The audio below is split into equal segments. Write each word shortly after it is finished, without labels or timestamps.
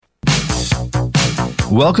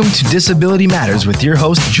Welcome to Disability Matters with your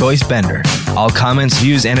host, Joyce Bender. All comments,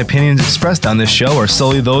 views, and opinions expressed on this show are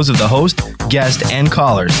solely those of the host, guest, and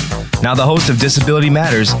callers. Now the host of Disability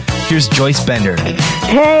Matters, here's Joyce Bender.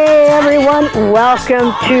 Hey everyone,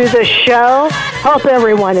 welcome to the show. Hope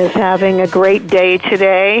everyone is having a great day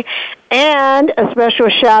today. And a special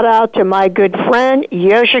shout out to my good friend,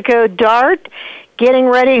 Yoshiko Dart, getting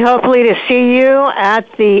ready hopefully to see you at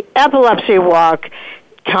the Epilepsy Walk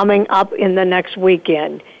coming up in the next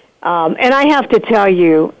weekend. And I have to tell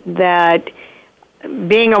you that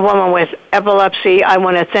being a woman with epilepsy, I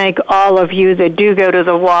want to thank all of you that do go to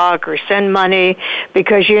the walk or send money,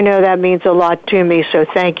 because you know that means a lot to me, so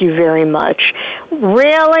thank you very much.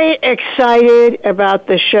 Really excited about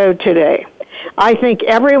the show today. I think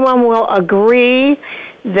everyone will agree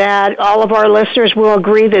that all of our listeners will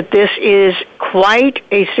agree that this is quite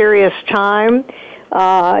a serious time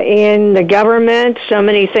in the government, so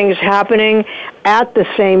many things happening at the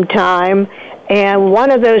same time. And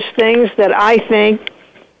one of those things that I think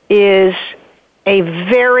is a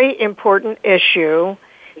very important issue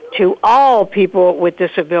to all people with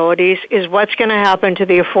disabilities is what's going to happen to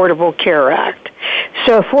the Affordable Care Act.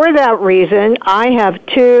 So for that reason, I have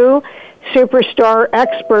two superstar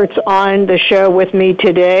experts on the show with me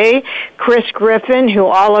today. Chris Griffin, who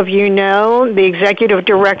all of you know, the Executive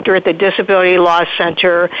Director at the Disability Law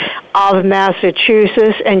Center of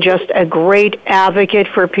Massachusetts, and just a great advocate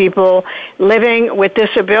for people living with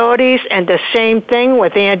disabilities, and the same thing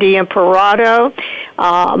with Andy Imperato.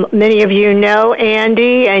 Many of you know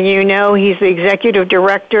Andy, and you know he's the Executive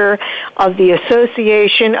Director of the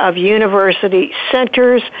Association of University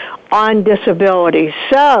Centers on Disability.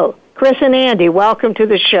 So, Chris and Andy, welcome to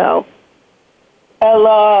the show.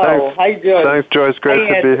 Hello. Thanks. How you doing? Thanks, Joyce. Great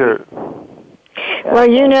to be here. Well,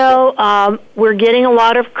 you know, we're getting a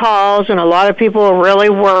lot of calls, and a lot of people are really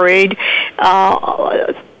worried.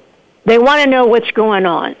 They want to know what's going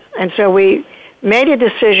on. And so I made a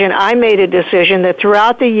decision that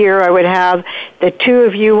throughout the year I would have the two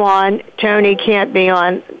of you on. Tony can't be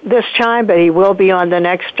on this time, but he will be on the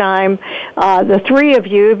next time. The three of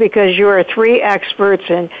you, because you are three experts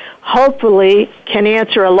and hopefully can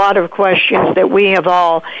answer a lot of questions that we have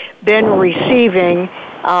all been receiving,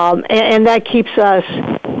 and that keeps us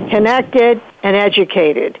connected and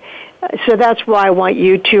educated. So that's why I want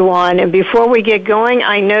you two on. And before we get going,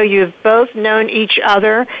 I know you've both known each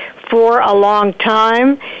other for a long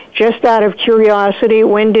time. Just out of curiosity,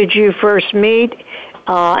 when did you first meet?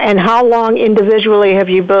 And how long individually have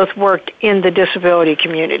you both worked in the disability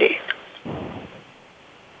community?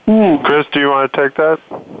 Chris, do you want to take that?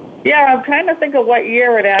 Yeah, I'm trying to think of what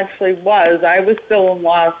year it actually was. I was still in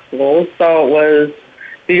law school, so it was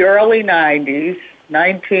the early 90s,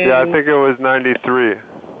 Yeah, I think it was 93.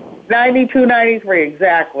 92, 93,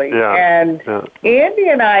 exactly. Yeah. And Andy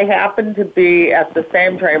and I happened to be at the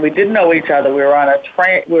same train. We didn't know each other. We were on a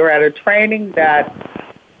train. We were at a training that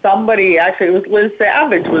somebody, actually it was Liz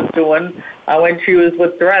Savage, was doing when she was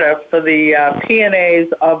with Doretta for the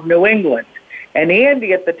PNAs of New England. And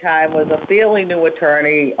Andy at the time was a fairly new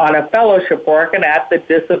attorney on a fellowship working at the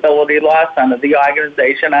Disability Law Center, the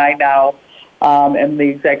organization I now am the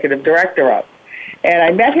executive director of. And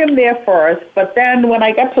I met him there first, but then when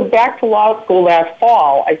I got back to law school last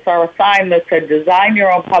fall, I saw a sign that said, Design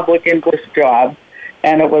Your Own Public English Job,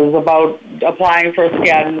 and it was about applying for a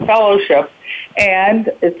Skadden Fellowship. And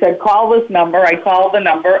it said, call this number. I called the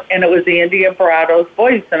number, and it was Andy Imperato's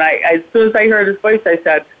voice. And as soon as I heard his voice, I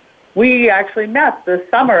said, we actually met this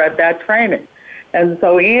summer at that training. And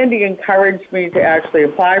so Andy encouraged me to actually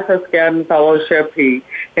apply for Skadden Fellowship. He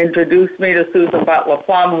introduced me to Susan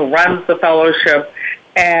Butler-Plum, who runs the fellowship,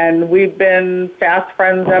 and we've been fast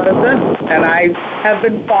friends ever since. And I have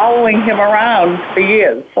been following him around for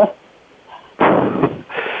years.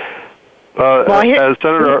 As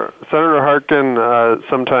Senator Harkin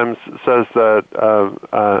sometimes says that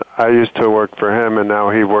I used to work for him, and now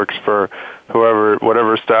he works for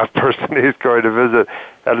whatever staff person he's going to visit.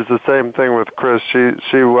 That is the same thing with Chris.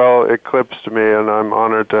 She well eclipsed me, and I'm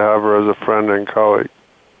honored to have her as a friend and colleague.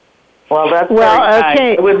 Well, that's very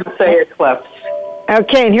kind. I wouldn't say eclipsed.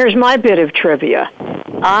 Okay, and here's my bit of trivia.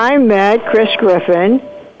 I met Chris Griffin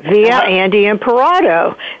via Andy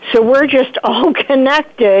Imperato. So we're just all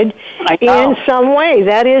connected in some way.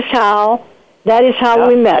 That is how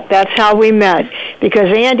we met. That's how we met.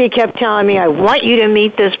 Because Andy kept telling me, I want you to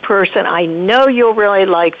meet this person. I know you'll really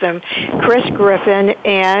like them. Chris Griffin,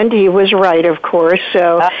 and he was right, of course.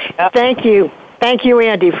 So thank you. Thank you,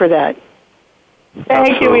 Andy, for that.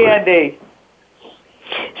 Thank you, Andy.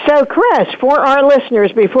 So, Chris, for our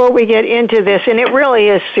listeners, before we get into this, and it really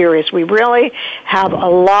is serious, we really have a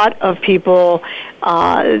lot of people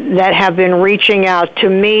that have been reaching out to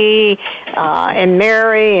me and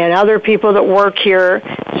Mary and other people that work here,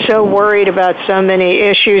 so worried about so many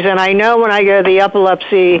issues. And I know when I go to the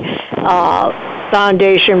Epilepsy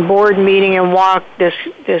Foundation board meeting and walk this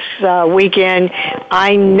weekend,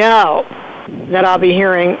 I know that I'll be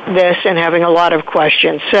hearing this and having a lot of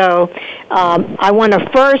questions. So I want to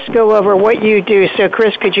first go over what you do. So,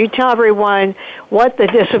 Chris, could you tell everyone what the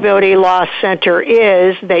Disability Law Center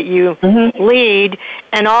is that you lead,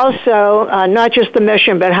 and also not just the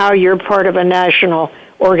mission, but how you're part of a national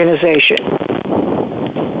organization?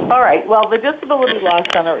 All right. Well, the Disability Law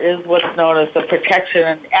Center is what's known as the Protection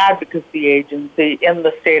and Advocacy Agency in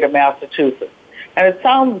the state of Massachusetts. And it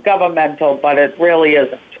sounds governmental, but it really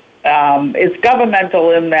isn't. It's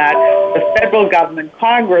governmental in that the federal government,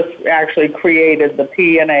 Congress, actually created the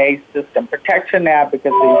P&A system, Protection and Advocacy,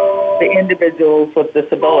 for individuals with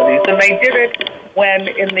disabilities. And they did it when,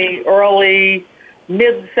 in the early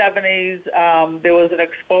mid-'70s, there was an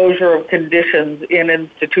exposure of conditions in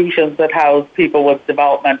institutions that housed people with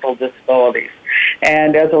developmental disabilities.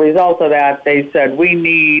 And as a result of that, they said, we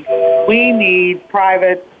need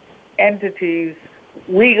private entities,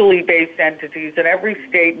 legally based entities in every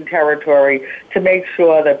state and territory to make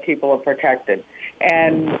sure that people are protected.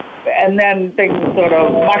 And then things sort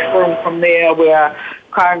of mushroomed from there, where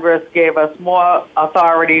Congress gave us more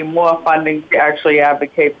authority, more funding to actually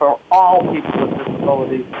advocate for all people with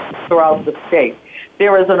disabilities throughout the state.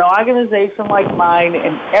 There is an organization like mine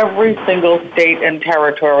in every single state and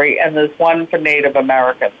territory, and there's one for Native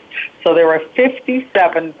Americans. So there are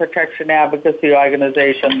 57 protection advocacy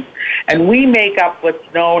organizations, and we make up what's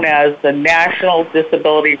known as the National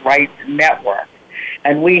Disability Rights Network.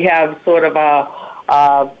 And we have sort of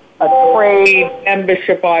a trade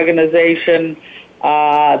membership organization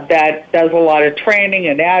that does a lot of training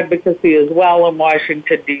and advocacy as well in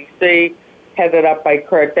Washington, D.C., headed up by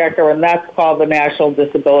Kurt Decker, and that's called the National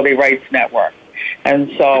Disability Rights Network.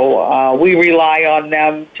 And so we rely on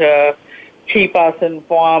them to keep us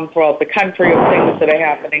informed throughout the country of things that are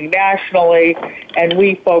happening nationally, and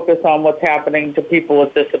we focus on what's happening to people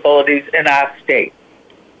with disabilities in our state.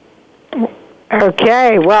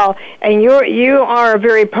 Okay, well, and you are a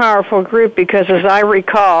very powerful group, because as I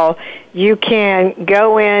recall, you can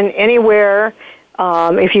go in anywhere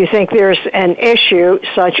if you think there's an issue,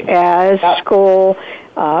 such as school,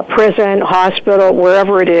 prison, hospital,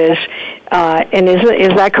 wherever it is. And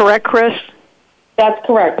is that correct, Chris? That's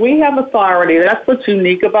correct. We have authority. That's what's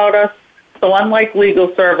unique about us. So unlike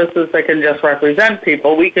legal services that can just represent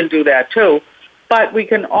people, we can do that too. But we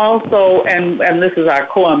can also, and this is our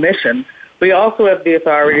core mission, we also have the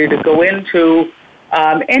authority to go into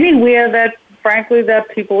anywhere that, frankly, that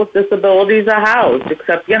people with disabilities are housed,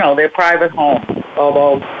 except, their private homes,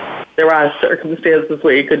 although there are circumstances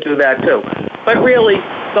where you could do that too. But really,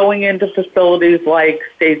 going into facilities like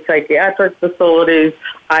state psychiatric facilities,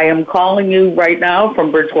 I am calling you right now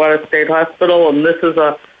from Bridgewater State Hospital, and this is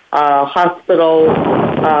a hospital,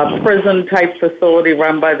 prison-type facility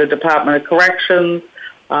run by the Department of Corrections.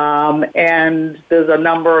 And there's a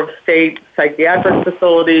number of state psychiatric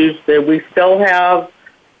facilities that we still have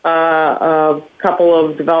a couple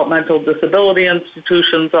of developmental disability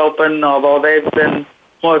institutions open, although they've been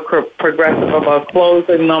more progressive about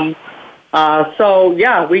closing them. So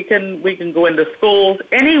yeah, we can go into schools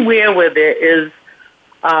anywhere where there is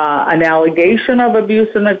an allegation of abuse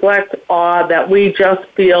and neglect, or that we just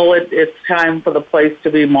feel it's time for the place to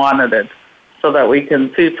be monitored so that we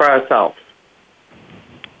can see for ourselves.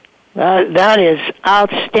 That is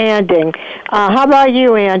outstanding. How about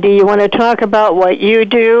you, Andy? You want to talk about what you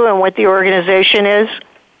do and what the organization is?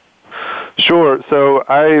 Sure. So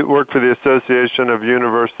I work for the Association of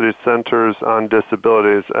University Centers on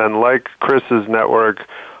Disabilities, and like Chris's network,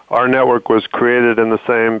 our network was created in the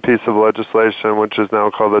same piece of legislation, which is now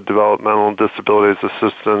called the Developmental Disabilities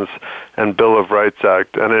Assistance and Bill of Rights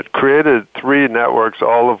Act. And it created 3 networks,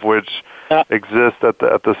 all of which exist at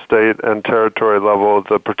the state and territory level: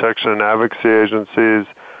 the Protection and Advocacy Agencies,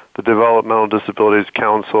 the Developmental Disabilities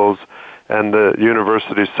Councils, and the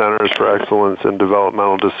University Centers for Excellence in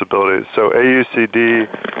Developmental Disabilities. So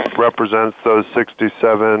AUCD represents those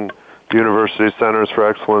 67 University Centers for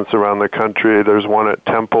Excellence around the country. There's one at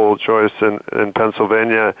Temple, Joyce in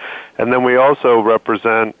Pennsylvania. And then we also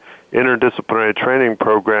represent interdisciplinary training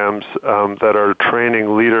programs that are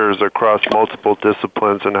training leaders across multiple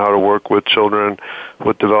disciplines in how to work with children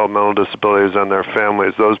with developmental disabilities and their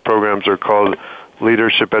families. Those programs are called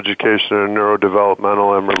Leadership Education and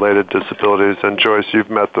Neurodevelopmental and Related Disabilities. And Joyce, you've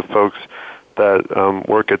met the folks that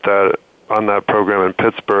work at that on that program in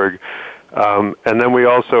Pittsburgh. And then we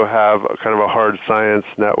also have a kind of a hard science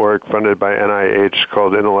network funded by NIH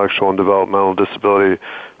called Intellectual and Developmental Disability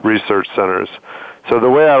Research Centers. So the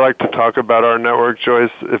way I like to talk about our network,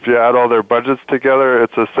 Joyce, if you add all their budgets together,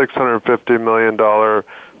 it's a $650 million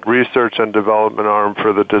research and development arm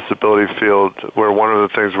for the disability field, where one of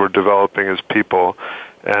the things we're developing is people.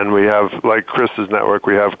 And we have, like Chris's network,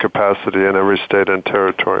 we have capacity in every state and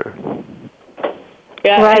territory.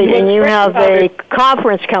 Yeah, right, and you have a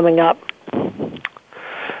conference coming up.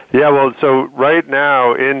 Yeah, well, so right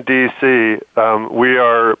now in D.C., we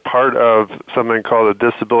are part of something called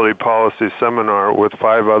a Disability Policy Seminar with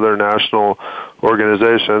 5 other national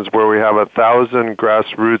organizations where we have 1,000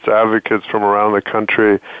 grassroots advocates from around the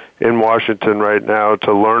country in Washington right now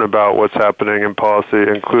to learn about what's happening in policy,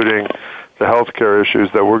 including the healthcare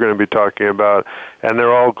issues that we're going to be talking about. And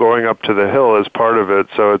they're all going up to the Hill as part of it,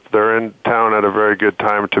 so they're in town at a very good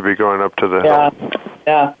time to be going up to the Hill.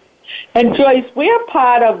 Yeah. And Joyce, we are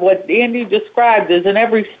part of what Andy described as in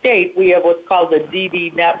every state we have what's called the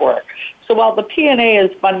DD network. So while the P&A is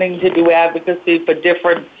funding to do advocacy for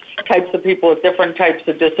different types of people with different types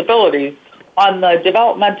of disabilities, on the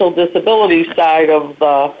developmental disability side of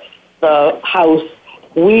the house,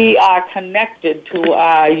 we are connected to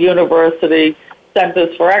our university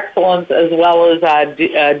centers for excellence as well as our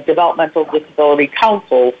developmental disability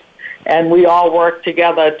councils, and we all work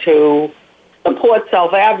together to support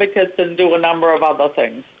self-advocates and do a number of other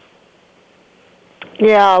things.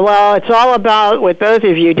 Yeah, well, it's all about, with both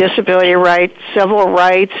of you, disability rights, civil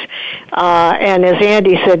rights, and as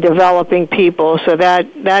Andy said, developing people. So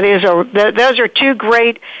those are 2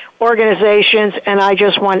 great organizations, and I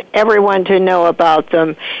just want everyone to know about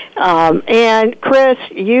them. And Chris,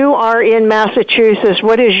 you are in Massachusetts.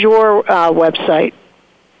 What is your website?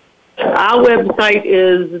 Our website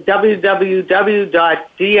is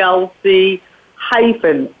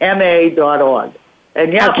www.dlc-ma.org.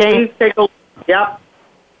 And please take a look. Yep.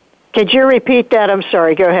 Could you repeat that? I'm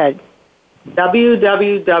sorry. Go ahead.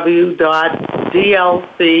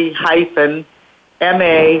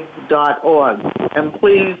 www.dlc-ma.org. And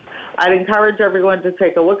please, I'd encourage everyone to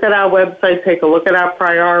take a look at our website, take a look at our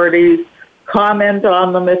priorities, comment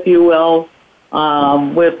on them if you will.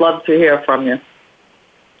 We'd love to hear from you.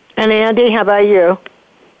 And Andy, how about you?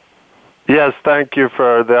 Yes, thank you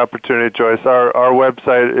for the opportunity, Joyce. Our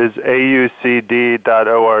website is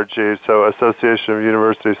AUCD.org, so Association of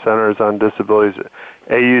University Centers on Disabilities,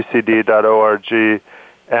 AUCD.org.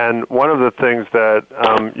 And one of the things that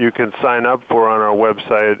you can sign up for on our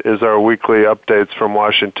website is our weekly updates from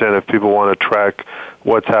Washington. If people want to track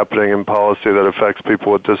what's happening in policy that affects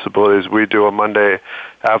people with disabilities, we do a Monday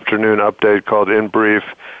afternoon update called In Brief.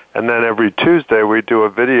 And then every Tuesday we do a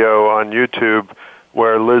video on YouTube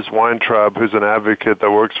where Liz Weintraub, who's an advocate that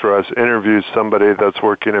works for us, interviews somebody that's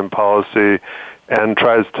working in policy and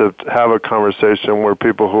tries to have a conversation where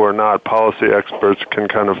people who are not policy experts can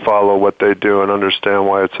kind of follow what they do and understand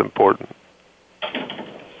why it's important.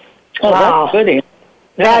 Oh, wow. That's good.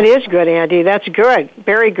 That is good, Andy. That's good.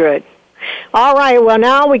 Very good. All right, well,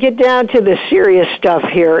 now we get down to the serious stuff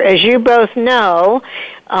here. As you both know,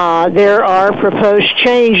 there are proposed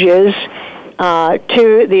changes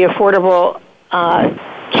to the Affordable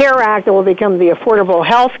Care Act that will become the Affordable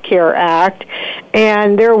Health Care Act,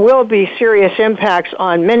 and there will be serious impacts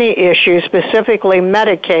on many issues, specifically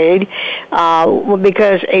Medicaid,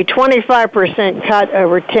 because a 25% cut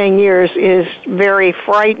over 10 years is very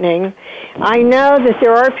frightening. I know that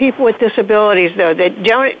there are people with disabilities, though, that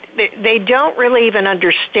don't really even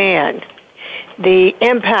understand the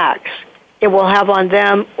impacts it will have on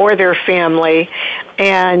them or their family,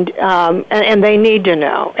 and they need to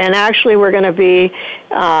know. And actually, we're going to be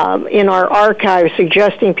in our archives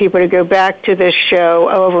suggesting people to go back to this show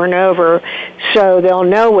over and over so they'll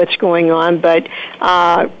know what's going on. But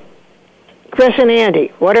Chris and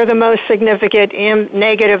Andy, what are the most significant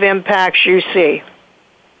negative impacts you see?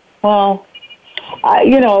 Well,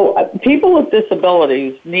 people with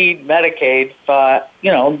disabilities need Medicaid for,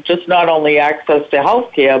 just not only access to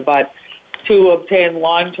health care, but to obtain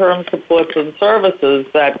long-term supports and services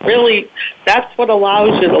that's what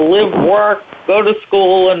allows you to live, work, go to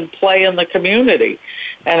school, and play in the community.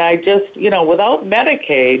 And I just, without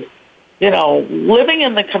Medicaid, living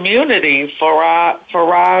in the community for our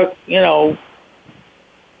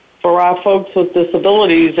folks with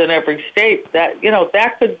disabilities in every state, that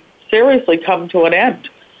could seriously come to an end.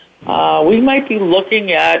 We might be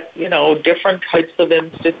looking at, different types of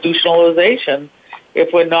institutionalization if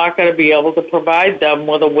we're not going to be able to provide them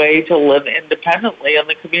with a way to live independently in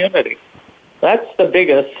the community. That's the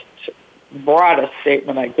biggest, broadest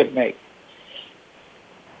statement I could make.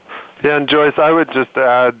 Yeah, and Joyce, I would just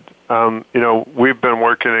add, we've been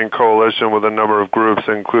working in coalition with a number of groups,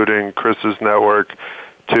 including Chris's network,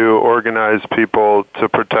 to organize people to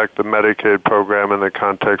protect the Medicaid program in the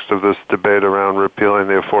context of this debate around repealing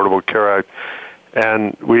the Affordable Care Act.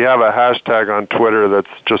 And we have a hashtag on Twitter that's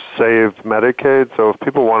just Save Medicaid. So if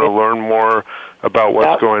people want to learn more about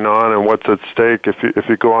what's going on and what's at stake, if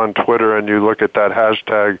you go on Twitter and you look at that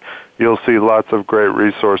hashtag, you'll see lots of great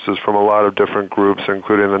resources from a lot of different groups,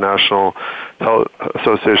 including the National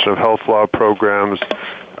Association of Health Law Programs,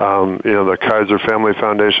 the Kaiser Family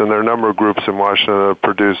Foundation. There are a number of groups in Washington that have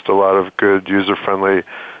produced a lot of good user-friendly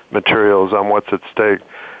materials on what's at stake.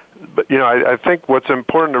 But, I think what's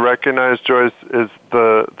important to recognize, Joyce, is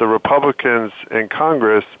the Republicans in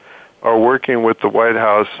Congress are working with the White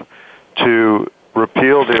House to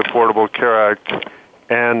repeal the Affordable Care Act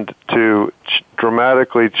and to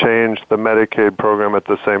dramatically change the Medicaid program at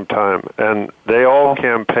the same time. And they all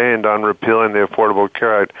campaigned on repealing the Affordable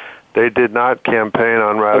Care Act. They did not campaign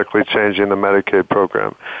on radically changing the Medicaid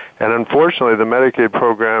program. And unfortunately, the Medicaid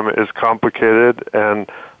program is complicated, and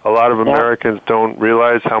a lot of Americans don't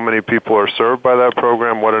realize how many people are served by that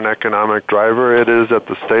program, what an economic driver it is at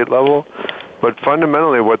the state level. But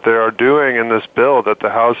fundamentally, what they are doing in this bill that the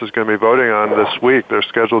House is going to be voting on this week, they're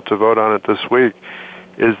scheduled to vote on it this week,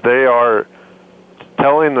 is they are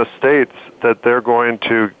telling the states that they're going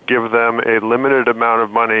to give them a limited amount of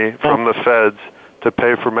money from the feds to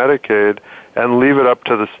pay for Medicaid and leave it up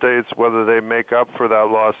to the states whether they make up for that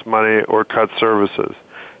lost money or cut services.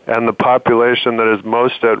 And the population that is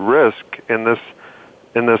most at risk in this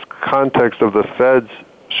context of the feds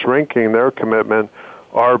shrinking their commitment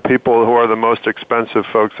are people who are the most expensive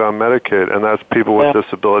folks on Medicaid, and that's people with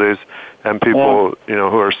disabilities and people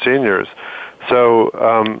who are seniors. So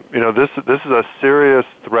this is a serious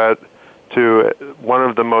threat to one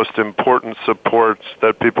of the most important supports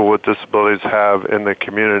that people with disabilities have in the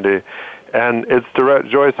community. And it's direct,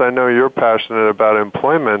 Joyce, I know you're passionate about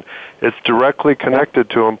employment. It's directly connected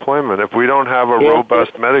to employment. If we don't have a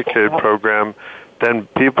robust Medicaid program, then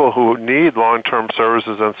people who need long-term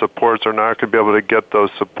services and supports are not going to be able to get those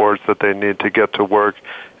supports that they need to get to work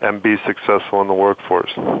and be successful in the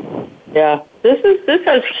workforce. Yeah, this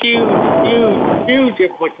has huge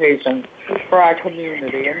implications for our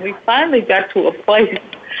community, and we finally got to a place.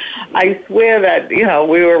 I swear that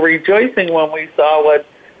we were rejoicing when we saw what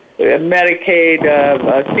Medicaid,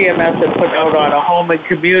 CMS had put out on a home and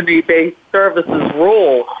community-based services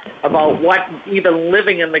rule about what even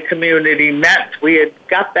living in the community meant. We had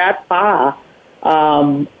got that far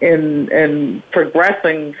in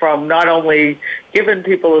progressing from not only giving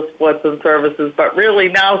people the supports and services, but really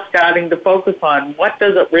now starting to focus on what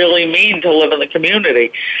does it really mean to live in the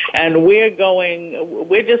community. And we're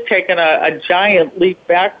just taking a giant leap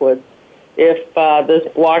backwards if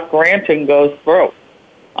this block granting goes through.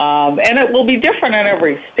 And it will be different in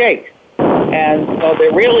every state. And so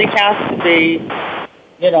there really has to be,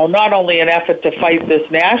 not only an effort to fight this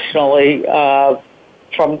nationally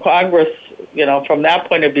from Congress, from that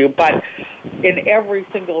point of view, but in every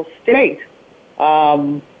single state,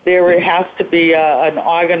 there has to be an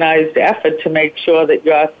organized effort to make sure that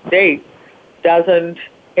your state doesn't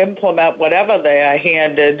implement whatever they are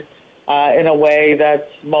handed in a way that's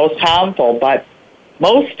most harmful. But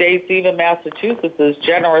most states, even Massachusetts, as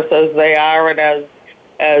generous as they are and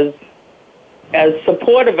as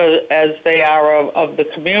supportive as they are of the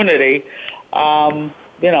community,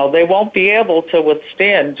 they won't be able to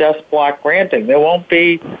withstand just block granting. There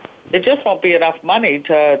just won't be enough money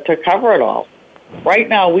to cover it all. Right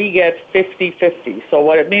now, we get 50-50. So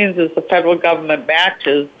what it means is the federal government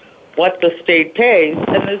matches what the state pays,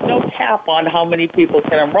 and there's no cap on how many people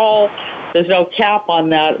can enroll. There's no cap on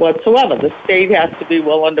that whatsoever. The state has to be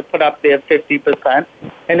willing to put up their 50%,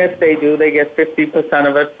 and if they do, they get 50%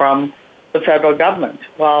 of it from the federal government.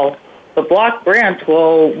 Well, the block grant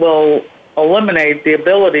will eliminate the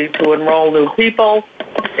ability to enroll new people.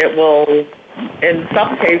 It will, in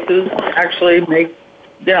some cases, actually make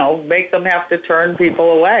them have to turn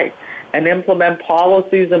people away and implement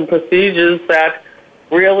policies and procedures that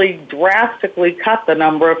really drastically cut the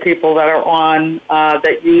number of people that are on,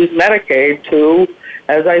 that use Medicaid to,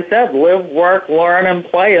 as I said, live, work, learn, and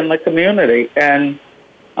play in the community. And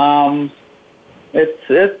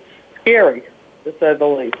it's scary, to say the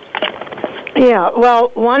least. Yeah,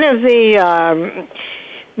 well, one of the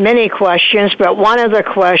many questions, but one of the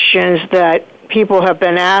questions that people have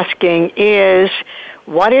been asking is,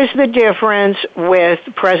 what is the difference with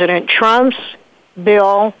President Trump's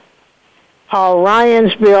bill, Paul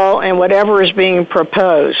Ryan's bill, and whatever is being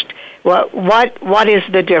proposed? What is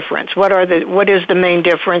the difference? What is the main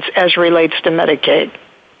difference as relates to Medicaid?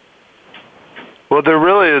 Well, there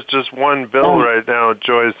really is just one bill right now,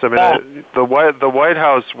 Joyce. I mean, the White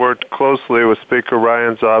House worked closely with Speaker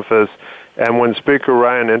Ryan's office, and when Speaker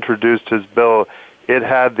Ryan introduced his bill, it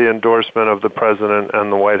had the endorsement of the President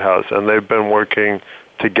and the White House, and they've been working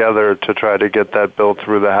together to try to get that bill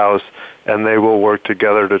through the House, and they will work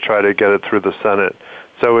together to try to get it through the Senate.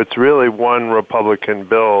 So it's really one Republican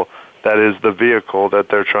bill that is the vehicle that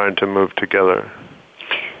they're trying to move together.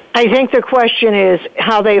 I think the question is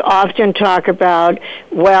how they often talk about,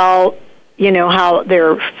 well, you know, how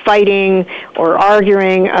they're fighting or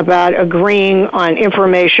arguing about agreeing on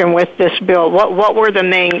information with this bill. What were the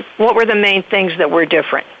main things that were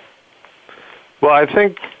different? Well, I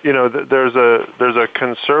think, you know, there's a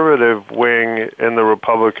conservative wing in the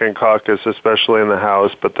Republican caucus, especially in the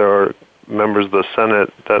House, but there are members of the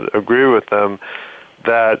Senate that agree with them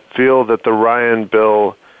that feel that the Ryan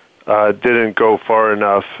bill didn't go far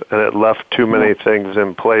enough, and it left too many things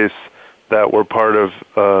in place that were part of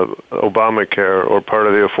Obamacare or part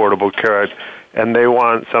of the Affordable Care Act, and they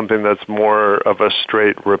want something that's more of a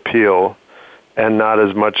straight repeal and not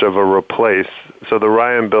as much of a replace. So the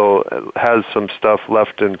Ryan bill has some stuff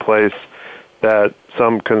left in place that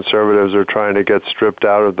some conservatives are trying to get stripped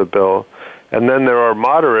out of the bill. And then there are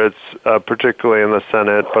moderates, particularly in the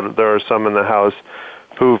Senate, but there are some in the House,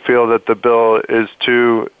 who feel that the bill is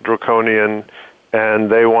too draconian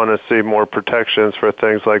and they want to see more protections for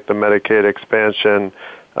things like the Medicaid expansion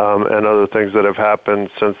and other things that have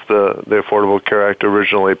happened since the Affordable Care Act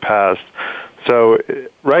originally passed. So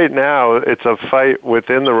right now it's a fight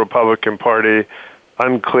within the Republican Party.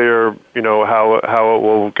 Unclear, you know, how it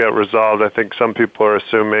will get resolved. I think some people are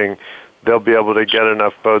assuming they'll be able to get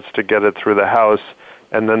enough votes to get it through the House,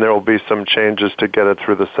 and then there will be some changes to get it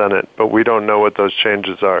through the Senate. But we don't know what those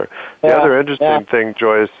changes are. The other interesting thing,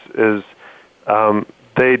 Joyce, is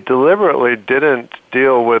they deliberately didn't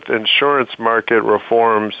deal with insurance market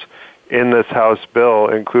reforms in this House bill,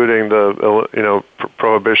 including the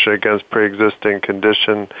prohibition against pre-existing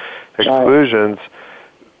condition exclusions.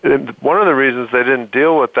 One of the reasons they didn't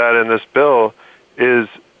deal with that in this bill is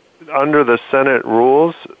under the Senate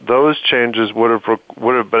rules, those changes people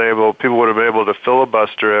would have been able to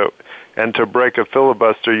filibuster it, and to break a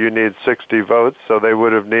filibuster you need 60 votes, so they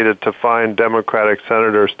would have needed to find Democratic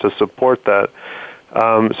senators to support that.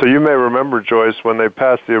 So you may remember, Joyce, when they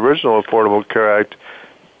passed the original Affordable Care Act,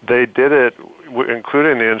 they did it,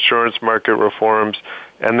 including the insurance market reforms,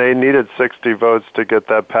 and they needed 60 votes to get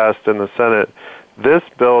that passed in the Senate. This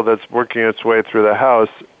bill that's working its way through the House,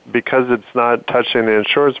 because it's not touching the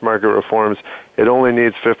insurance market reforms, it only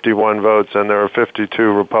needs 51 votes, and there are 52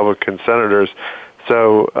 Republican senators.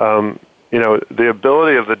 So, the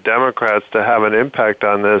ability of the Democrats to have an impact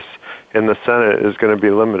on this in the Senate is going to be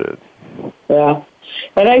limited. Yeah.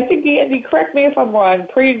 And I think, Andy, correct me if I'm wrong,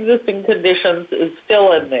 pre-existing conditions is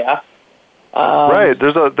still in there. Right.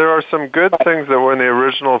 There are some good things that were in the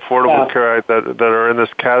original Affordable Care Act that are in this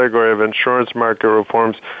category of insurance market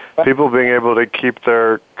reforms. People being able to keep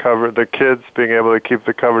their cover, the kids being able to keep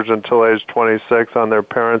the coverage until age 26 on their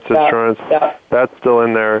parents' insurance. That's still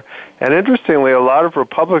in there. And interestingly, a lot of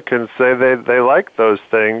Republicans say they like those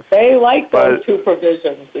things. They like those two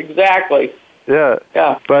provisions, exactly. Yeah.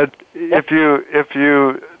 But if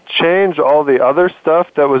you change all the other stuff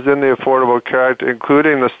that was in the Affordable Care Act,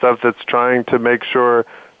 including the stuff that's trying to make sure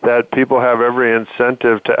that people have every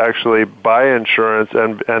incentive to actually buy insurance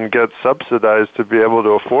and get subsidized to be able to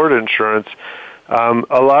afford insurance,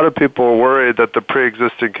 a lot of people are worried that the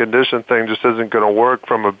pre-existing condition thing just isn't going to work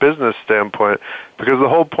from a business standpoint, because the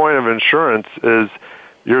whole point of insurance is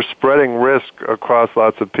you're spreading risk across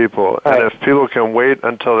lots of people. Right. And if people can wait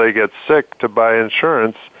until they get sick to buy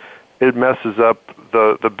insurance, it messes up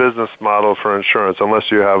the business model for insurance, unless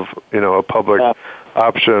you have, a public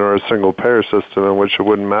option or a single payer system in which it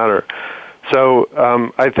wouldn't matter. So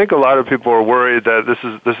I think a lot of people are worried that this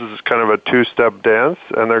is kind of a two-step dance,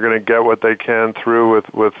 and they're going to get what they can through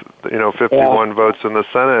with 51 votes in the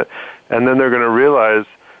Senate, and then they're going to realize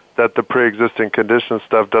that the pre-existing condition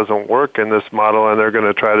stuff doesn't work in this model, and they're going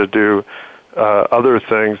to try to do other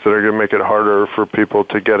things that are going to make it harder for people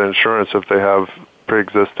to get insurance if they have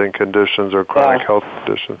pre-existing conditions or chronic health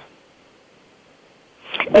conditions.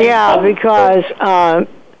 Yeah, because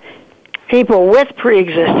people with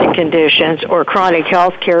pre-existing conditions or chronic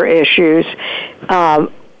health care issues,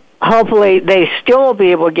 hopefully they still will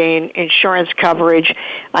be able to gain insurance coverage.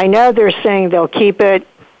 I know they're saying they'll keep it,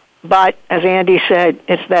 but as Andy said,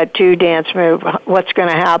 it's that two-dance move, what's going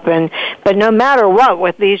to happen. But no matter what,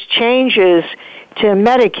 with these changes, to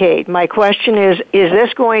Medicaid. My question is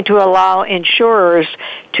this going to allow insurers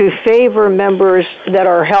to favor members that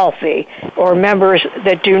are healthy or members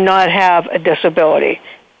that do not have a disability?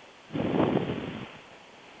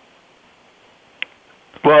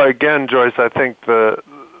 Well, again, Joyce, I think before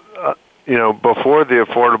the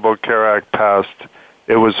Affordable Care Act passed,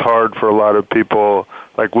 it was hard for a lot of people.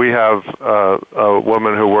 Like we have a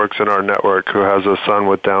woman who works in our network who has a son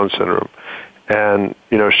with Down syndrome, and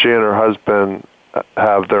she and her husband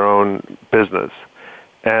have their own business,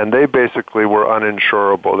 and they basically were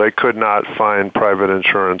uninsurable. They could not find private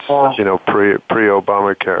insurance,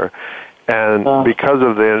 pre-Obamacare. And because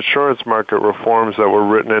of the insurance market reforms that were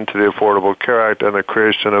written into the Affordable Care Act and the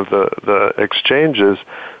creation of the exchanges,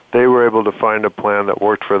 they were able to find a plan that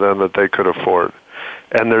worked for them that they could afford.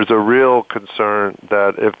 And there's a real concern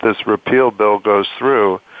that if this repeal bill goes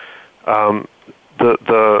through,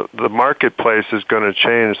 the marketplace is going to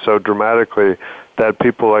change so dramatically that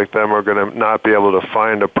people like them are going to not be able to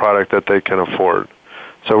find a product that they can afford.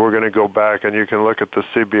 So we're going to go back, and you can look at the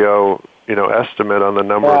CBO estimate on the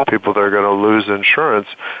number of people that are going to lose insurance.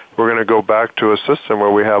 We're going to go back to a system where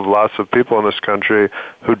we have lots of people in this country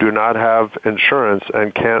who do not have insurance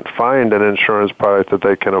and can't find an insurance product that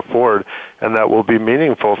they can afford, and that will be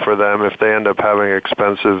meaningful for them if they end up having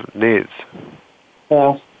expensive needs.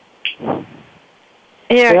 Yeah.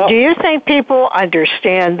 Do you think people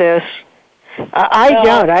understand this? I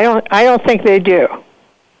don't think they do.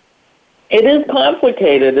 It is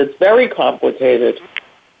complicated. It's very complicated.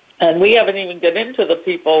 And we haven't even got into the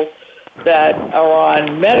people that are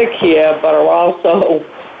on Medicare but are also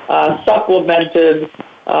supplemented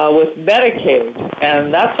with Medicaid.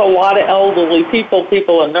 And that's a lot of elderly people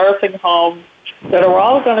in nursing homes that are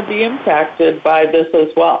all going to be impacted by this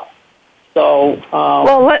as well. So,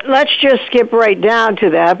 let's just skip right down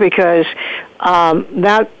to that because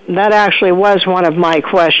that actually was one of my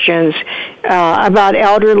questions about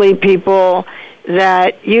elderly people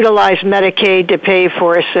that utilize Medicaid to pay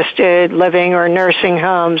for assisted living or nursing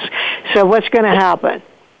homes. So what's going to happen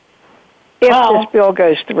if this bill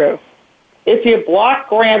goes through? If you block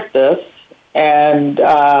grant this and,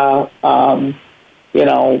 the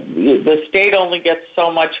state only gets so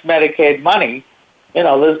much Medicaid money,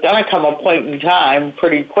 there's going to come a point in time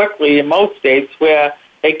pretty quickly in most states where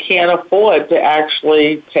they can't afford to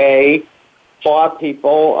actually pay for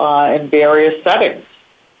people in various settings.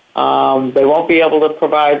 They won't be able to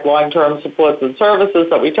provide long-term supports and services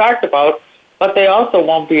that we talked about, but they also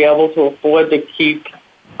won't be able to afford to keep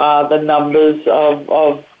the numbers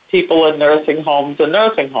of people in nursing homes and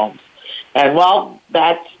nursing homes. And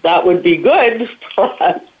that would be good for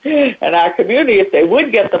us in our community if they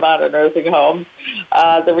would get them out of nursing homes.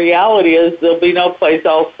 The reality is there'll be no place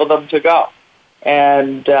else for them to go.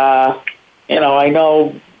 And,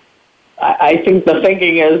 I think the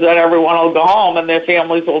thinking is that everyone will go home and their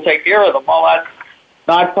families will take care of them. Well, that's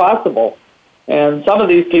not possible. And some of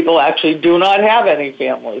these people actually do not have any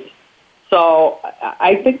families. So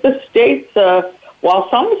I think the states, while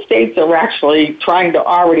some states are actually trying to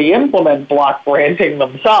already implement block granting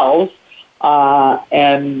themselves,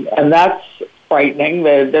 and that's frightening.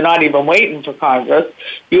 They're not even waiting for Congress.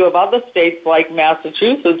 You have other states like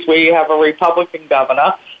Massachusetts where you have a Republican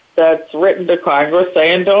governor that's written to Congress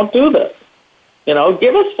saying, don't do this.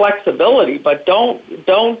 Give us flexibility, but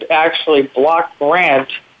don't actually block grant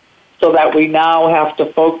so that we now have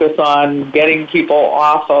to focus on getting people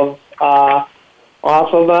off of a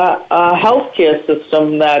healthcare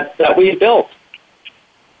system that we built.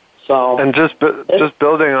 So, and just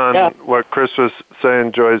building on what Chris was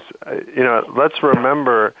saying, Joyce, let's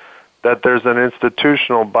remember that there's an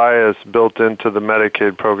institutional bias built into the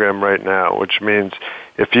Medicaid program right now, which means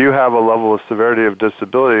if you have a level of severity of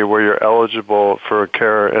disability where you're eligible for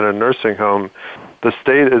care in a nursing home, the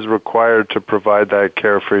state is required to provide that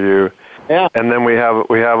care for you. Yeah. And then we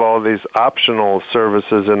have all these optional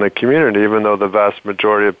services in the community, even though the vast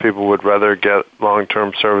majority of people would rather get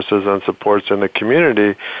long-term services and supports in the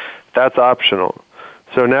community, that's optional.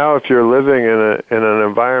 So now if you're living in an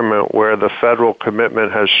environment where the federal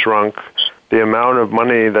commitment has shrunk, the amount of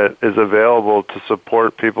money that is available to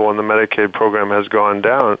support people in the Medicaid program has gone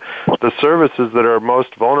down, the services that are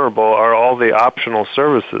most vulnerable are all the optional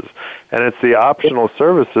services. And it's the optional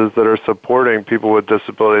services that are supporting people with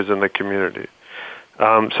disabilities in the community.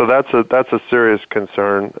 So that's a serious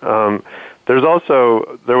concern. There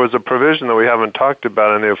was a provision that we haven't talked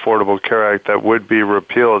about in the Affordable Care Act that would be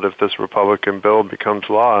repealed if this Republican bill becomes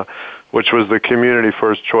law, which was the community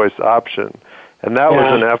first choice option. And that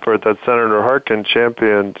was an effort that Senator Harkin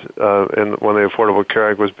championed when the Affordable Care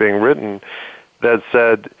Act was being written that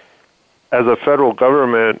said, as a federal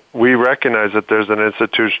government, we recognize that there's an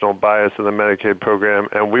institutional bias in the Medicaid program,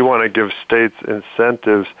 and we want to give states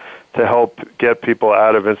incentives to help get people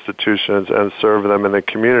out of institutions and serve them in the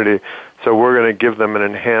community. So we're going to give them an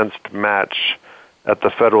enhanced match at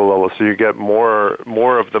the federal level. So you get more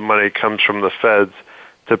of the money comes from the feds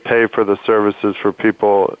to pay for the services for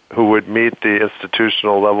people who would meet the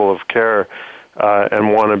institutional level of care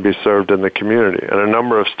and want to be served in the community. And a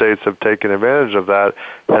number of states have taken advantage of that,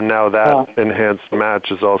 and now that enhanced match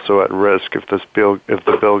is also at risk if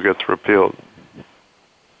the bill gets repealed.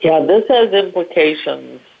 Yeah, this has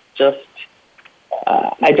implications. Just,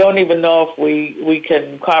 I don't even know if we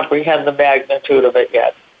can comprehend the magnitude of it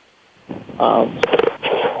yet.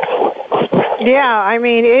 Yeah, I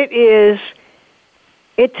mean,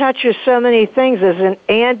 it touches so many things. As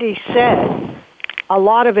Andy said, a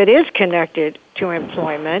lot of it is connected to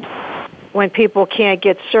employment. When people can't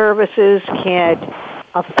get services, can't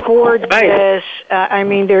afford this. I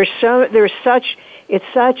mean, it's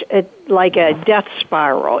such a death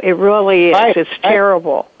spiral. It really is. Right. It's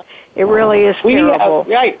terrible. It really is terrible.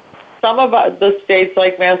 Some of the states,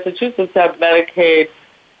 like Massachusetts, have Medicaid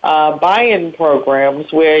buy-in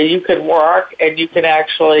programs where you can work and you can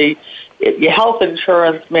actually, your health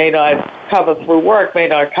insurance may not cover through work, may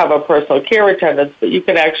not cover personal care attendance, but you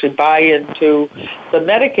can actually buy into the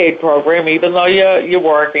Medicaid program even though you're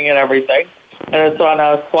working and everything. And it's on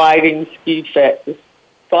a sliding ski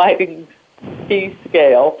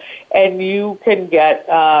scale, and you can get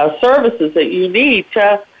services that you need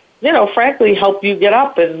to, frankly, help you get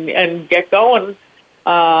up and get going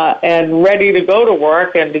and ready to go to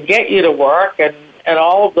work and to get you to work and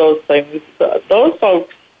all of those things. Those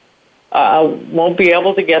folks won't be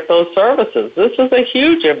able to get those services. This is a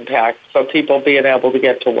huge impact for people being able to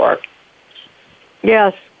get to work.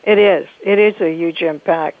 Yes, it is. It is a huge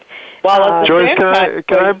impact. Well, Joyce,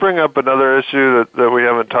 can I bring up another issue that we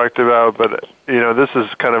haven't talked about? But this is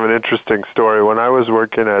kind of an interesting story. When I was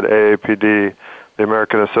working at AAPD, the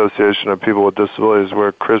American Association of People with Disabilities,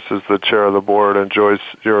 where Chris is the chair of the board and Joyce,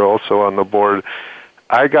 you're also on the board,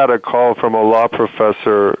 I got a call from a law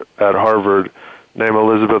professor at Harvard named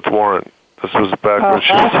Elizabeth Warren. This was back when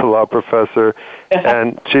she was a law professor,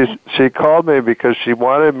 and she called me because she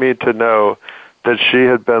wanted me to know that she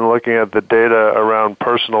had been looking at the data around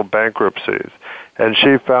personal bankruptcies, and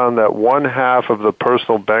she found that 1/2 of the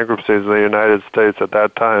personal bankruptcies in the United States at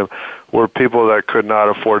that time were people that could not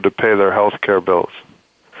afford to pay their health care bills.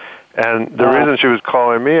 And the reason she was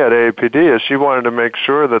calling me at AAPD is she wanted to make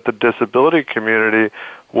sure that the disability community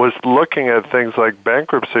was looking at things like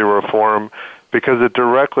bankruptcy reform, because it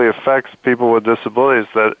directly affects people with disabilities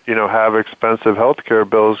that have expensive health care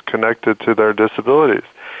bills connected to their disabilities.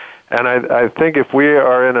 And I think if we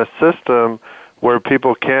are in a system where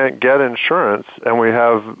people can't get insurance and we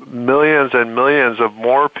have millions and millions of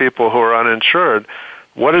more people who are uninsured,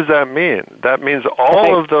 what does that mean? That means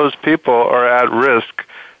all of those people are at risk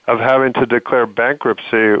of having to declare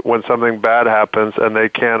bankruptcy when something bad happens and they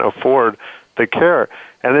can't afford the care.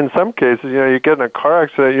 And in some cases, you get in a car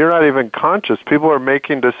accident, you're not even conscious. People are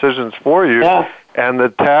making decisions for you, and the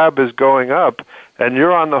tab is going up, and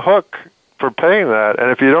you're on the hook for paying that. And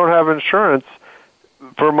if you don't have insurance,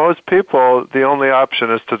 for most people, the only option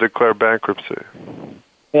is to declare bankruptcy.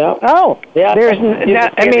 Yeah. Oh, yeah.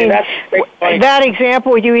 That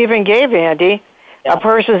example you even gave, Andy. Yeah. A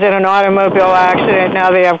person's in an automobile accident.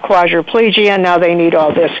 Now they have quadriplegia. Now they need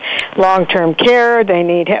all this long-term care. They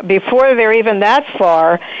need before they're even that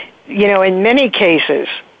far. In many cases,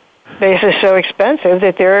 this is so expensive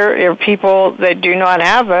that there are people that do not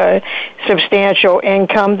have a substantial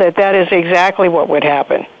income. That is exactly what would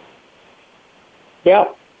happen. Yeah.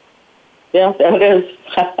 Yeah, that is.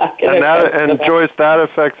 and Joyce, that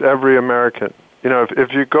affects every American.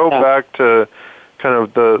 If you go back to kind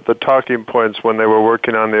of the talking points when they were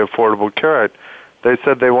working on the Affordable Care Act, they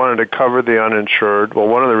said they wanted to cover the uninsured. Well,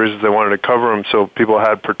 one of the reasons they wanted to cover them so people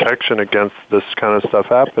had protection against this kind of stuff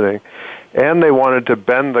happening. And they wanted to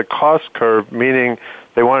bend the cost curve, meaning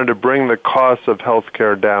they wanted to bring the cost of health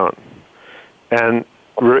care down. And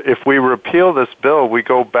if we repeal this bill, we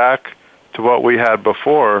go back to what we had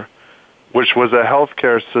before, which was a health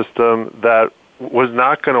care system that was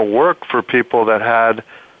not going to work for people that had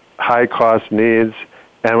high-cost needs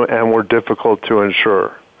and were difficult to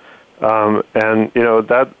insure. You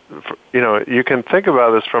can think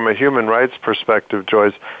about this from a human rights perspective,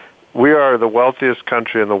 Joyce. We are the wealthiest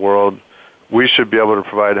country in the world. We should be able to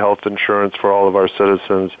provide health insurance for all of our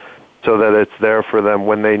citizens so that it's there for them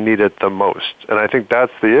when they need it the most. And I think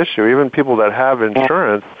that's the issue. Even people that have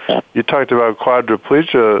insurance, you talked about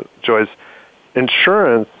quadriplegia, Joyce,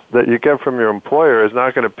 insurance that you get from your employer is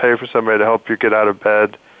not going to pay for somebody to help you get out of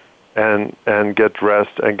bed and get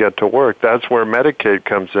dressed and get to work. That's where Medicaid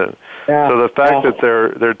comes in. Yeah. So the fact that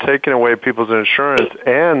they're taking away people's insurance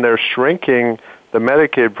and they're shrinking the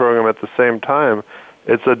Medicaid program at the same time,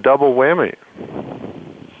 it's a double whammy.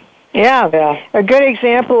 Yeah. A good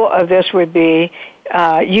example of this would be,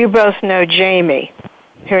 you both know Jamie,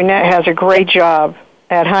 who has a great job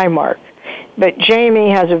at Highmark. But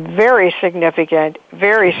Jamie has a very significant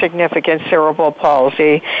cerebral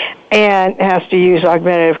palsy and has to use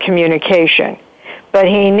augmentative communication. But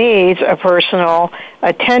he needs a personal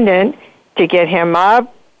attendant to get him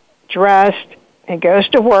up, dressed, and goes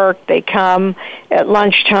to work. They come at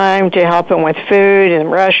lunchtime to help him with food and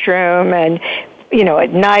restroom, and,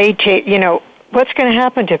 at night, what's going to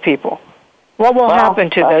happen to people? What will happen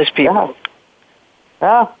to those people?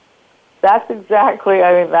 Yeah. That's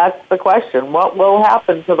that's the question. What will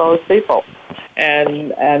happen to those people?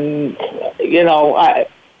 And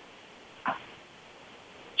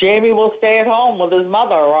Jamie will stay at home with his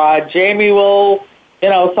mother, or Jamie will,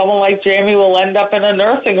 someone like Jamie will end up in a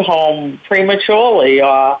nursing home prematurely,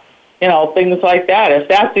 or, things like that, if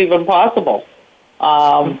that's even possible.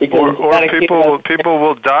 Because people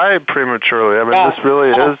will die prematurely. I mean, this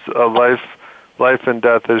really is a life and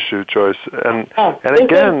death issue, Joyce. And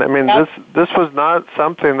again, this was not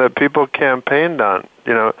something that people campaigned on.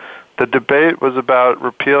 The debate was about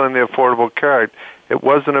repealing the Affordable Care Act. It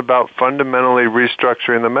wasn't about fundamentally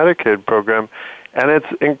restructuring the Medicaid program, and it's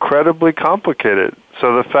incredibly complicated.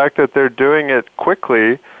 So the fact that they're doing it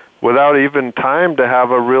quickly without even time to have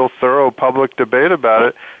a real thorough public debate about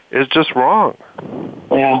it is just wrong.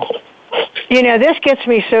 Yeah. This gets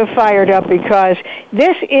me so fired up because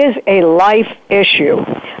this is a life issue.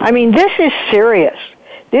 This is serious.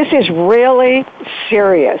 This is really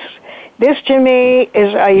serious. This, to me,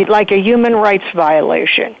 is like a human rights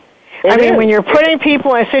violation. When you're putting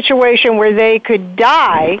people in a situation where they could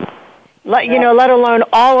die, let alone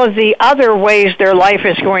all of the other ways their life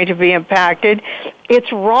is going to be impacted,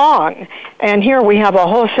 it's wrong. And here we have a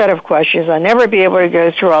whole set of questions. I'll never be able to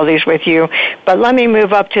go through all these with you, but let me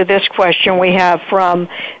move up to this question we have from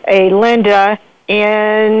a Linda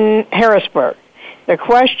in Harrisburg. The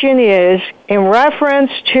question is, in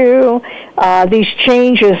reference to these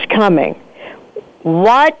changes coming,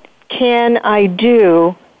 what can I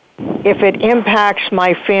do if it impacts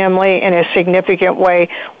my family in a significant way?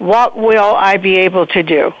 What will I be able to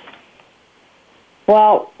do?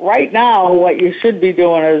 Well, right now, what you should be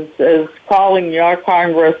doing is calling your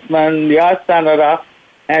congressman, your senator,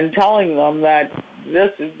 and telling them that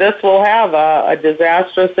this will have a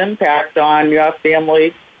disastrous impact on your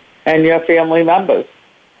family and your family members.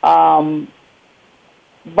 But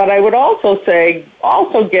I would also say,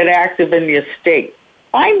 get active in your state.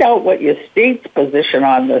 Find out what your state's position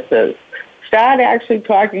on this is. Start actually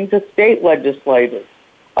talking to state legislators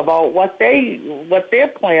about what their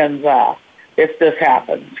plans are if this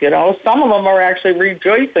happens. Some of them are actually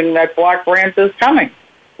rejoicing that block grant is coming,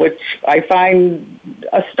 which I find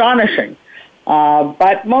astonishing.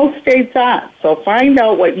 But most states aren't. So find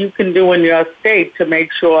out what you can do in your state to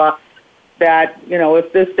make sure that,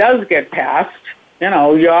 if this does get passed,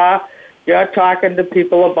 you're talking to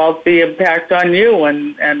people about the impact on you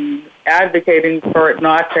and advocating for it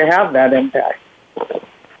not to have that impact.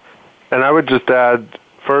 And I would just add,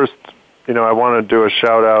 first, I want to do a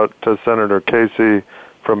shout out to Senator Casey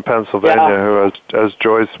from Pennsylvania, who, as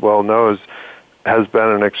Joyce well knows, has been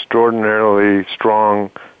an extraordinarily strong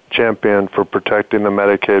champion for protecting the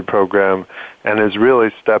Medicaid program and is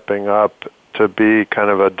really stepping up to be kind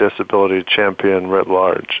of a disability champion writ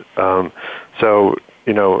large.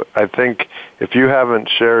 I think if you haven't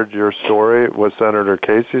shared your story with Senator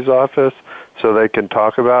Casey's office so they can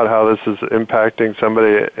talk about how this is impacting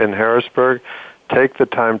somebody in Harrisburg, take the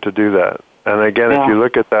time to do that. And again, if you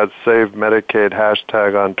look at that Save Medicaid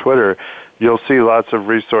hashtag on Twitter, you'll see lots of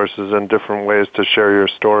resources and different ways to share your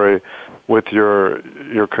story with your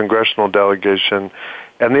congressional delegation.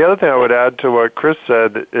 And the other thing I would add to what Chris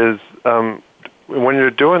said is when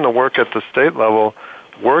you're doing the work at the state level,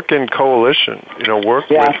 work in coalition. Work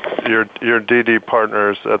with your DD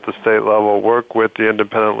partners at the state level. Work with the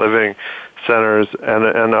independent living centers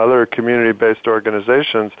and other community-based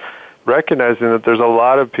organizations, recognizing that there's a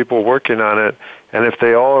lot of people working on it, and if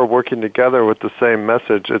they all are working together with the same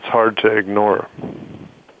message, it's hard to ignore.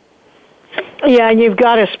 Yeah, and you've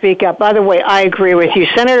got to speak up. By the way, I agree with you.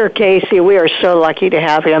 Senator Casey, we are so lucky to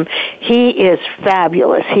have him. He is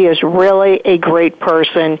fabulous. He is really a great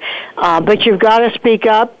person. But you've got to speak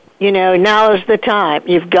up. Now is the time.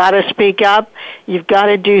 You've got to speak up. You've got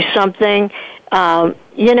to do something.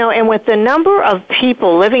 And with the number of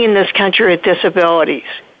people living in this country with disabilities,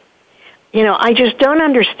 I just don't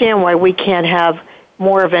understand why we can't have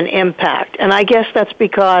more of an impact. And I guess that's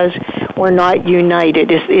because we're not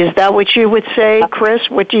united. Is that what you would say, Chris?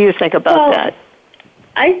 What do you think about that?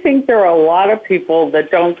 I think there are a lot of people that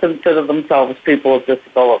don't consider themselves people with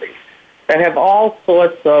disabilities, that have all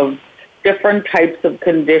sorts of different types of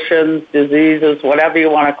conditions, diseases, whatever you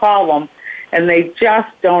want to call them, and they just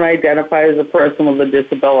don't identify as a person with a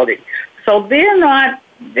disability. So they're not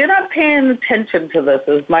paying attention to this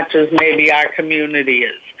as much as maybe our community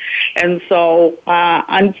is. And so,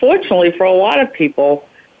 unfortunately, for a lot of people,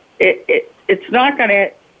 it's not going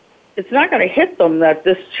to hit them that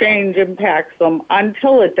this change impacts them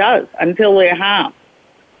until it does, until they're harmed.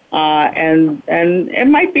 And it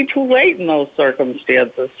might be too late in those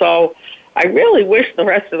circumstances. So I really wish the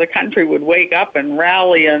rest of the country would wake up and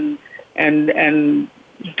rally and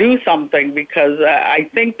do something, because I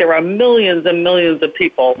think there are millions and millions of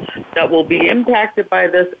people that will be impacted by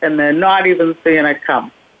this, and they're not even seeing it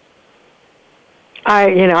come.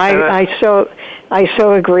 I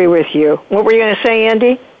so agree with you. What were you going to say,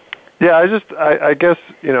 Andy? Yeah, I guess,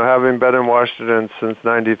 having been in Washington since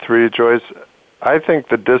 '93, Joyce, I think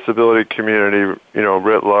the disability community,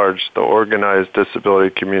 writ large, the organized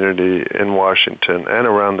disability community in Washington and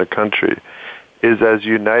around the country, is as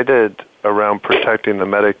united around protecting the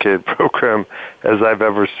Medicaid program as I've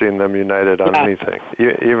ever seen them united on anything.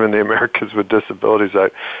 Even the Americans with Disabilities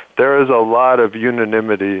Act. There is a lot of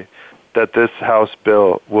unanimity that this House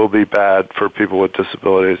bill will be bad for people with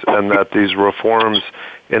disabilities, and that these reforms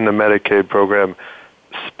in the Medicaid program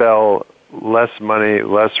spell less money,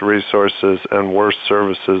 less resources, and worse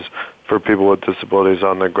services for people with disabilities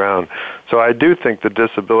on the ground. So I do think the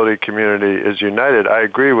disability community is united. I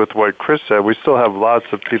agree with what Chris said. We still have lots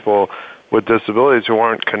of people with disabilities who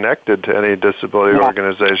aren't connected to any disability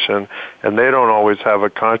organization, and they don't always have a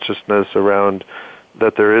consciousness around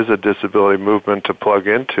that there is a disability movement to plug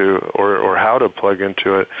into, or how to plug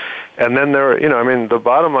into it. And then the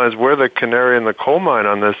bottom line is we're the canary in the coal mine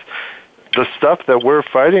on this. The stuff that we're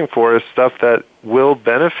fighting for is stuff that will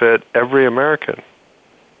benefit every American.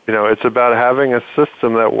 It's about having a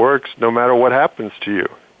system that works no matter what happens to you.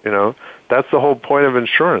 That's the whole point of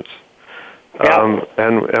insurance. Yeah.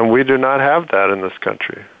 And we do not have that in this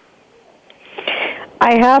country.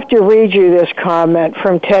 I have to read you this comment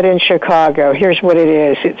from Ted in Chicago. Here's what it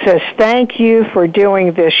is. It says, "Thank you for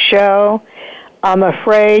doing this show. I'm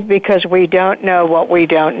afraid because we don't know what we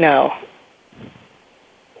don't know."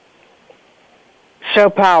 So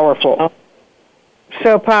powerful.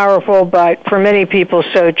 So powerful, but for many people,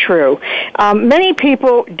 so true. Many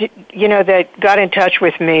people, that got in touch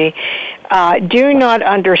with me do not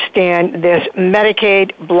understand this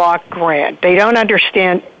Medicaid block grant. They don't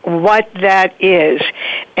understand what that is.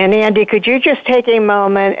 And Andy, could you just take a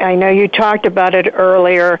moment? I know you talked about it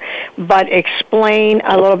earlier, but explain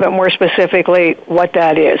a little bit more specifically what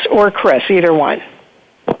that is. Or Chris, either one.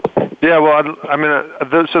 Yeah, well,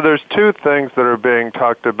 so there's two things that are being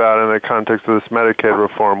talked about in the context of this Medicaid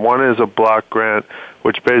reform. One is a block grant,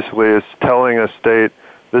 which basically is telling a state,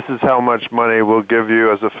 this is how much money we'll give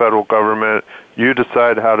you as a federal government. You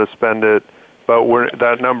decide how to spend it, but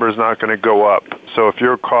that number is not going to go up. So if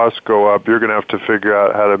your costs go up, you're going to have to figure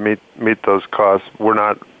out how to meet those costs. We're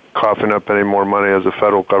not coughing up any more money as a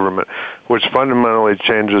federal government, which fundamentally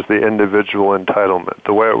changes the individual entitlement.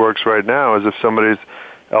 The way it works right now is if somebody's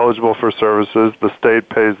eligible for services, the state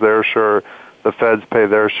pays their share, the feds pay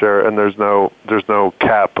their share, and there's no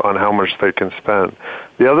cap on how much they can spend.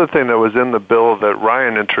 The other thing that was in the bill that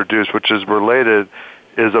Ryan introduced, which is related,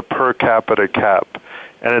 is a per capita cap.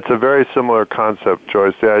 And it's a very similar concept,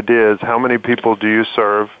 Joyce. The idea is how many people do you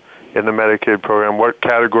serve in the Medicaid program? What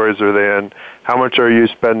categories are they in? How much are you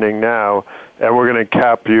spending now? And we're going to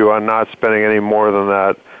cap you on not spending any more than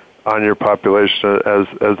that on your population as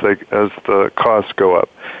the costs go up.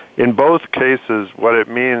 In both cases, what it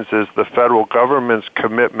means is the federal government's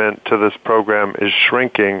commitment to this program is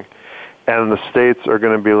shrinking, and the states are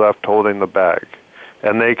going to be left holding the bag.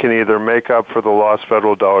 And they can either make up for the lost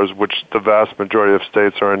federal dollars, which the vast majority of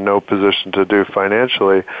states are in no position to do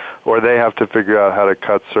financially, or they have to figure out how to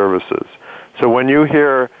cut services. So when you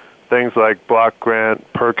hear things like block grant,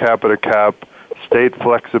 per capita cap, state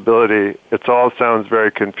flexibility, it all sounds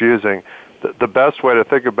very confusing. The best way to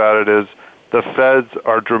think about it is the feds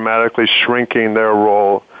are dramatically shrinking their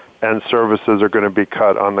role, and services are going to be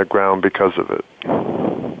cut on the ground because of it.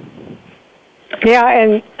 Yeah,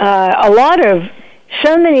 and a lot of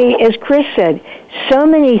so many, as Chris said, so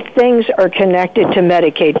many things are connected to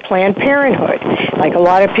Medicaid. Planned Parenthood, like a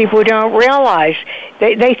lot of people don't realize,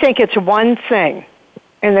 they think it's one thing,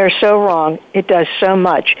 and they're so wrong. It does so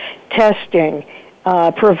much. Testing,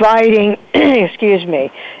 providing,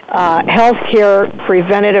 health care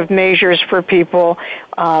preventative measures for people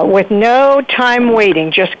with no time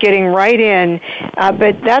waiting, just getting right in.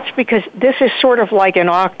 But that's because this is sort of like an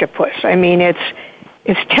octopus. I mean, its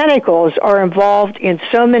tentacles are involved in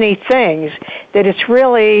so many things that it's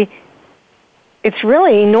really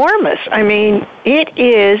enormous. I mean, it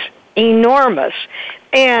is enormous.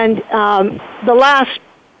 And the last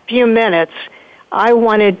few minutes, I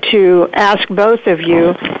wanted to ask both of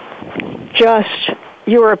you just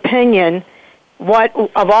your opinion. What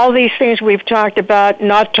of all these things we've talked about,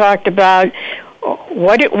 not talked about,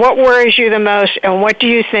 what worries you the most, and what do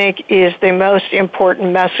you think is the most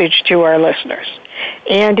important message to our listeners?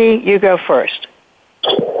 Andy, you go first.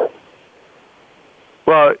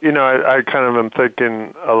 Well, I kind of am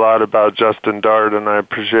thinking a lot about Justin Dart, and I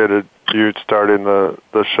appreciated you starting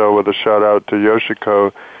the show with a shout-out to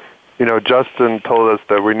Yoshiko. Justin told us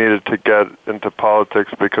that we needed to get into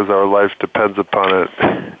politics because our life depends upon it.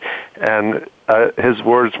 And his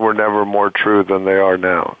words were never more true than they are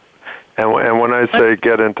now. And when I say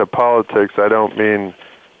get into politics, I don't mean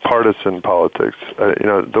partisan politics.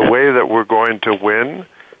 The way that we're going to win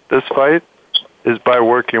this fight is by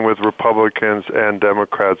working with Republicans and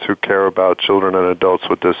Democrats who care about children and adults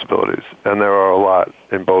with disabilities. And there are a lot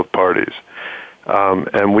in both parties.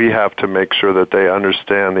 And we have to make sure that they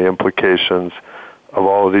understand the implications of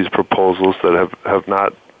all of these proposals that have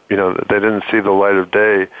not, they didn't see the light of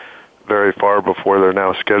day very far before they're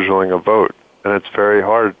now scheduling a vote. And it's very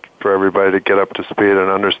hard for everybody to get up to speed and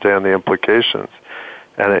understand the implications.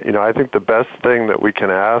 And, I think the best thing that we can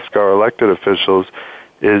ask our elected officials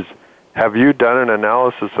is, have you done an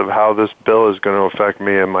analysis of how this bill is going to affect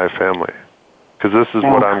me and my family? Because this is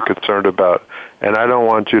what I'm concerned about. And I don't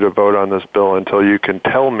want you to vote on this bill until you can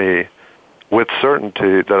tell me with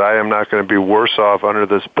certainty that I am not going to be worse off under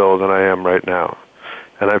this bill than I am right now.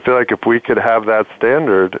 And I feel like if we could have that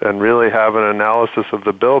standard and really have an analysis of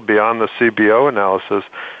the bill beyond the CBO analysis,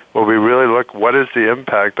 where we really look what is the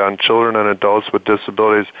impact on children and adults with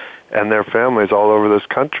disabilities and their families all over this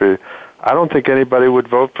country, I don't think anybody would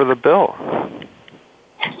vote for the bill.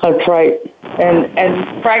 That's right.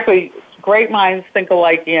 And frankly, great minds think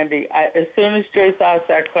alike, Andy. As soon as Joyce asked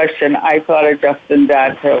that question, I thought of Justin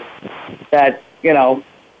Dad too. That,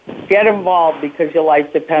 get involved because your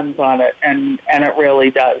life depends on it, and it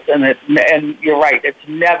really does. And you're right. That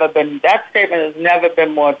statement has never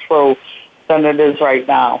been more true than it is right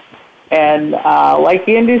now. And like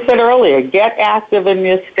Andy said earlier, get active in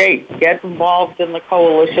your state. Get involved in the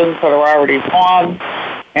coalitions that are already formed,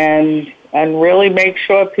 and really make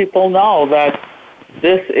sure people know that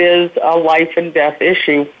this is a life and death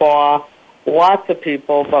issue for lots of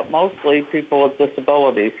people, but mostly people with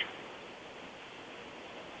disabilities.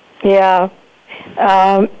 Yeah.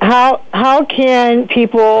 How can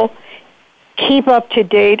people keep up to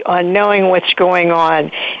date on knowing what's going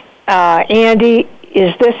on? Andy,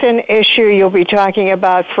 is this an issue you'll be talking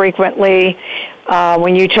about frequently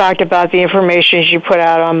when you talked about the information you put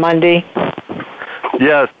out on Monday?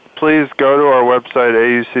 Yes. Please go to our website,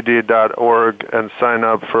 AUCD.org, and sign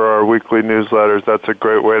up for our weekly newsletters. That's a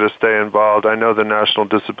great way to stay involved. I know the National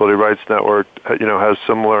Disability Rights Network, has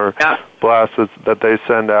similar blasts that they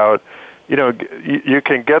send out. You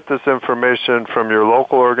can get this information from your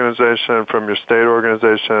local organization, from your state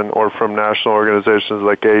organization, or from national organizations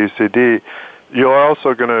like AUCD. You're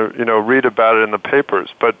also going to, read about it in the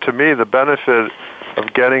papers. But to me, the benefit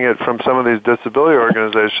of getting it from some of these disability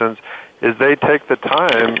organizations is they take the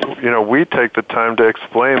time, we take the time to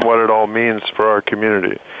explain what it all means for our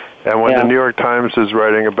community. And when the New York Times is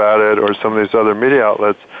writing about it, or some of these other media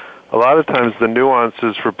outlets, a lot of times the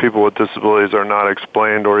nuances for people with disabilities are not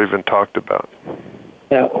explained or even talked about.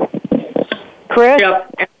 Yeah. Chris?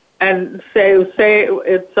 Yep. And say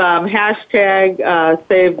it's hashtag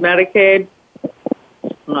Save Medicaid.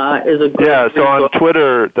 Is a great so on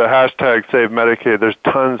Twitter, the hashtag Save Medicaid, there's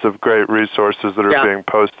tons of great resources that are being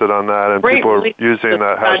posted on that, and people are using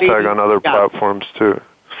that hashtag on other platforms too.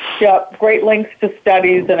 Yeah, great links to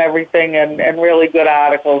studies and everything, and really good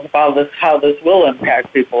articles about how this will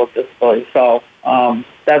impact people with disabilities. So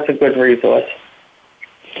that's a good resource.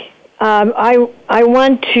 I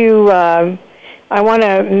want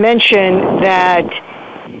to mention that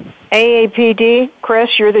AAPD,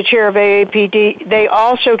 Chris, you're the chair of AAPD. They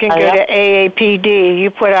also can go to AAPD. You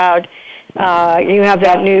put out, you have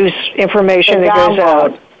that news information that goes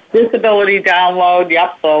out. Disability download.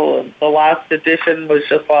 Yep, the last edition was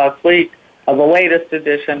just last week, of the latest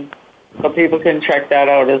edition, so people can check that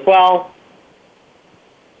out as well.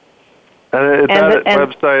 And that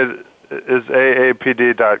website is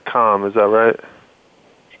aapd.com, is that right?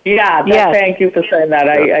 Yeah, thank you for saying that.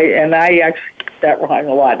 I actually get that wrong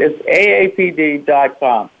a lot. It's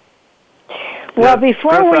aapd.com. Well,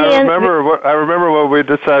 before Chris, we I remember when we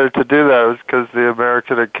decided to do that was because the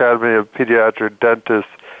American Academy of Pediatric Dentists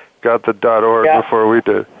got the .org before we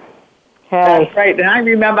did. That's right, and I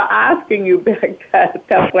remember asking you back at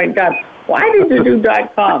that point in time, why did you do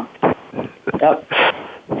 .com? Yep.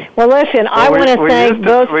 Well, listen, I want to thank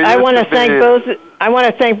both. I want to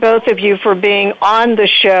thank both of you for being on the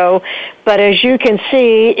show. But as you can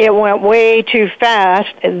see, it went way too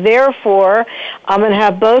fast. Therefore, I'm going to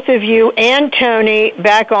have both of you and Tony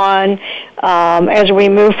back on as we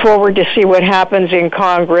move forward to see what happens in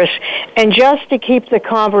Congress, and just to keep the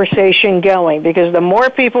conversation going. Because the more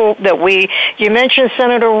people that you mentioned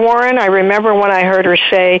Senator Warren. I remember when I heard her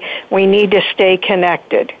say we need to stay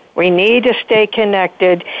connected. We need to stay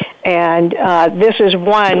connected, and this is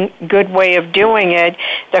one good way of doing it.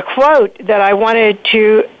 The quote that I wanted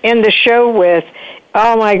to end the show with,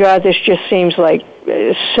 oh my God, this just seems like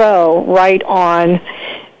so right on,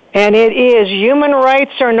 and it is, human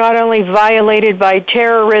rights are not only violated by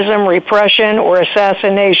terrorism, repression, or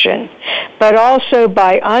assassination, but also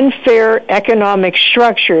by unfair economic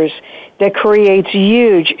structures that creates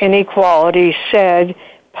huge inequality, said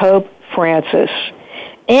Pope Francis.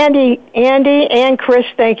 Andy, and Chris,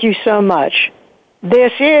 thank you so much.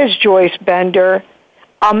 This is Joyce Bender,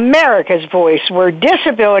 America's Voice, where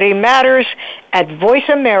disability matters, at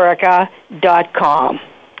voiceamerica.com.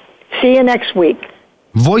 See you next week.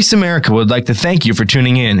 Voice America would like to thank you for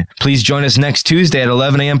tuning in. Please join us next Tuesday at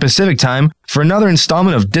 11 a.m. Pacific Time for another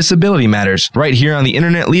installment of Disability Matters, right here on the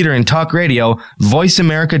internet leader in talk radio,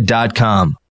 voiceamerica.com.